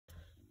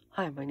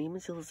Hi, my name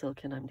is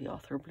Ilzilk and I'm the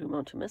author of Blue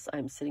Mountain Mist.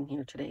 I'm sitting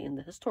here today in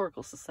the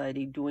Historical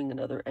Society doing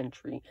another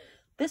entry.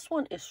 This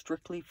one is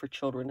strictly for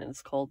children and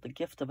it's called The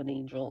Gift of an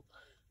Angel.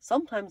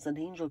 Sometimes an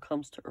angel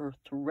comes to Earth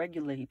to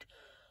regulate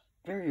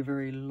very,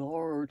 very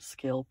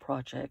large-scale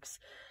projects.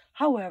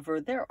 However,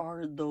 there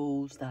are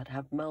those that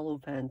have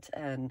malevolent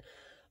and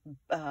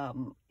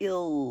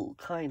ill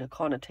kind of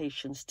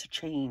connotations to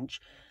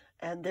change,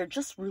 and they're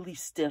just really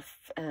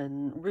stiff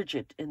and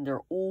rigid in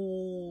their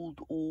old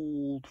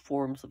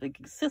forms of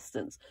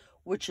existence,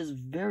 which is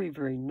very,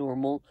 very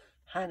normal.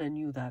 Hanna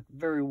knew that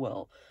very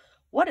well.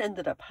 What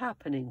ended up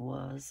happening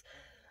was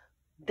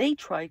they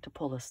tried to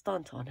pull a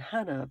stunt on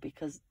Hanna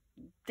because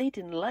they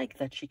didn't like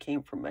that she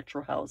came from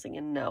Metro Housing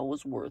and now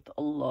was worth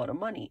a lot of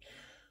money.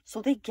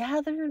 So they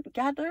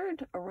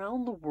gathered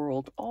around the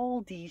world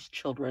all these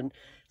children,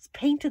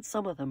 painted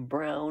some of them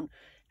brown,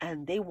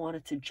 and they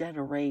wanted to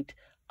generate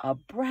a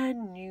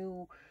brand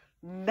new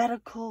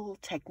medical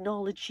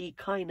technology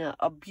kind of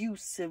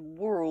abusive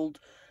world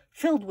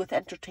filled with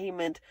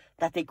entertainment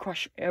that they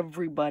crush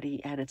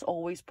everybody, and it's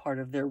always part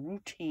of their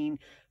routine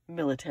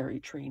military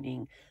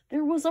training.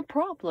 There was a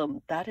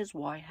problem. That is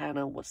why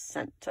Hanna was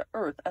sent to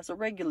Earth as a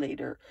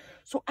regulator.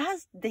 So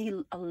as they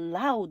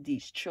allowed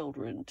these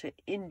children to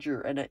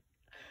injure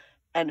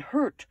and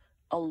hurt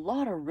a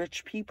lot of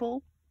rich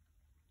people,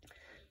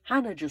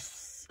 Hanna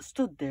just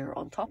stood there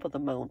on top of the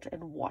mount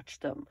and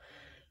watched them.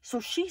 So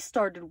she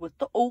started with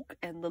the oak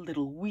and the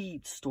little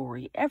weed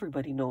story.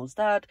 Everybody knows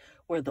that,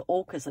 where the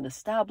oak is an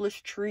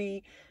established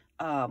tree,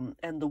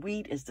 and the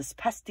weed is this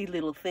pesky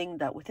little thing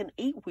that within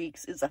 8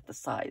 weeks is at the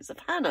size of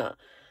Hanna.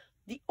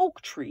 The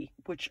oak tree,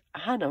 which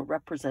Hanna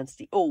represents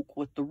the oak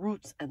with the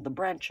roots and the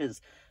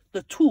branches.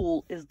 The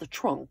tool is the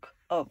trunk,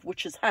 of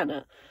which is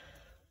Hanna.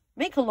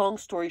 Make a long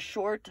story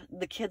short,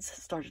 the kids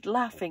started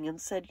laughing and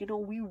said, you know,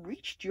 we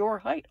reached your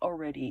height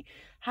already.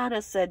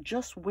 Hanna said,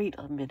 just wait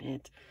a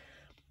minute.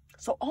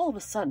 So all of a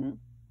sudden,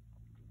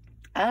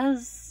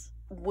 as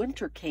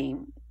winter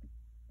came,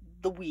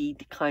 the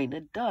weed kind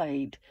of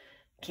died.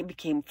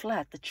 Became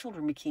flat. The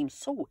children became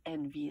so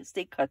envious.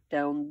 They cut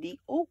down the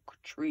oak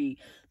tree.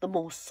 The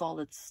most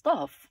solid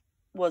stuff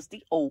was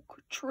the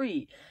oak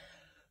tree.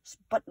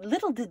 But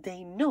little did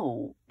they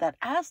know that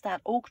as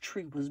that oak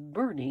tree was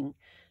burning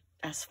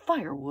as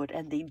firewood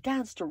and they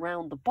danced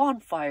around the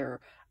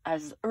bonfire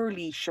as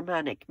early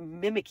shamanic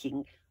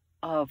mimicking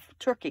of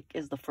Turkic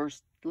is the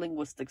first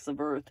linguistics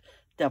of Earth,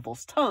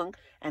 devil's tongue,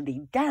 and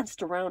they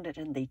danced around it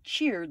and they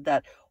cheered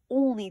that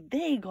only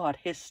they got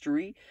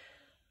history.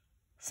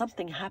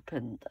 Something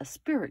happened. A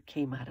spirit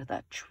came out of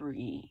that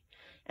tree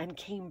and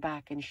came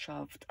back and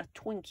shoved a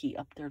Twinkie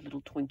up their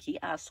little Twinkie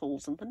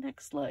assholes in the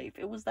next life.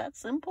 It was that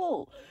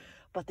simple.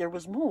 But there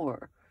was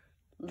more.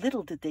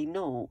 Little did they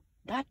know,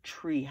 that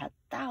tree had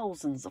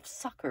thousands of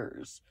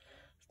suckers.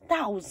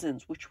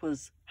 Thousands, which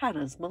was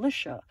Hanna's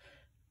militia.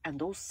 And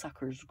those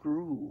suckers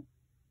grew.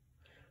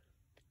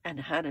 And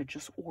Hanna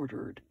just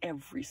ordered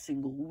every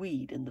single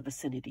weed in the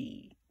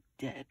vicinity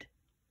dead.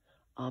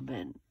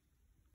 Amen.